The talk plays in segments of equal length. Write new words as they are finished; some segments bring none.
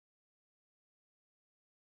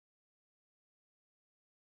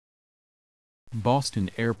Boston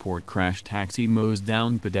Airport crash taxi mows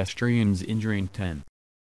down pedestrians, injuring 10.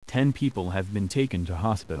 10 people have been taken to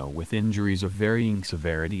hospital with injuries of varying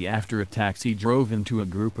severity after a taxi drove into a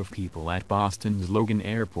group of people at Boston's Logan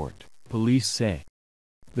Airport, police say.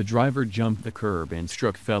 The driver jumped the curb and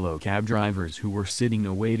struck fellow cab drivers who were sitting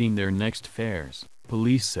awaiting their next fares,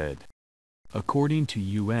 police said. According to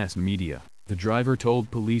U.S. media, the driver told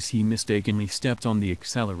police he mistakenly stepped on the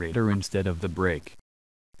accelerator instead of the brake.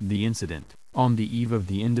 The incident, on the eve of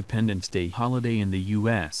the Independence Day holiday in the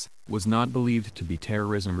U.S., was not believed to be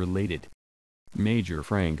terrorism-related. Major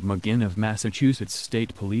Frank McGinn of Massachusetts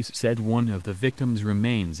State Police said one of the victims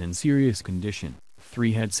remains in serious condition,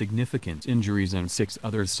 3 had significant injuries and 6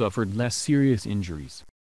 others suffered less serious injuries.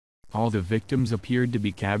 All the victims appeared to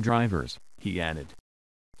be cab drivers, he added.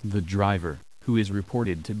 The driver, who is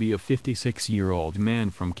reported to be a 56-year-old man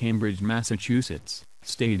from Cambridge, Massachusetts,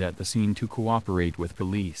 stayed at the scene to cooperate with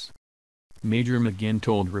police. Major McGinn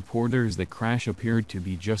told reporters the crash appeared to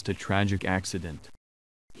be just a tragic accident.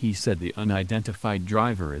 He said the unidentified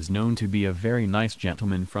driver is known to be a very nice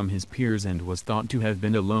gentleman from his peers and was thought to have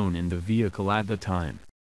been alone in the vehicle at the time.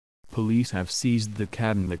 Police have seized the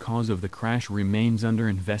cab and the cause of the crash remains under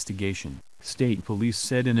investigation, state police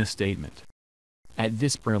said in a statement. At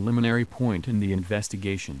this preliminary point in the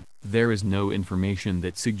investigation, there is no information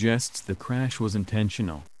that suggests the crash was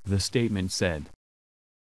intentional, the statement said.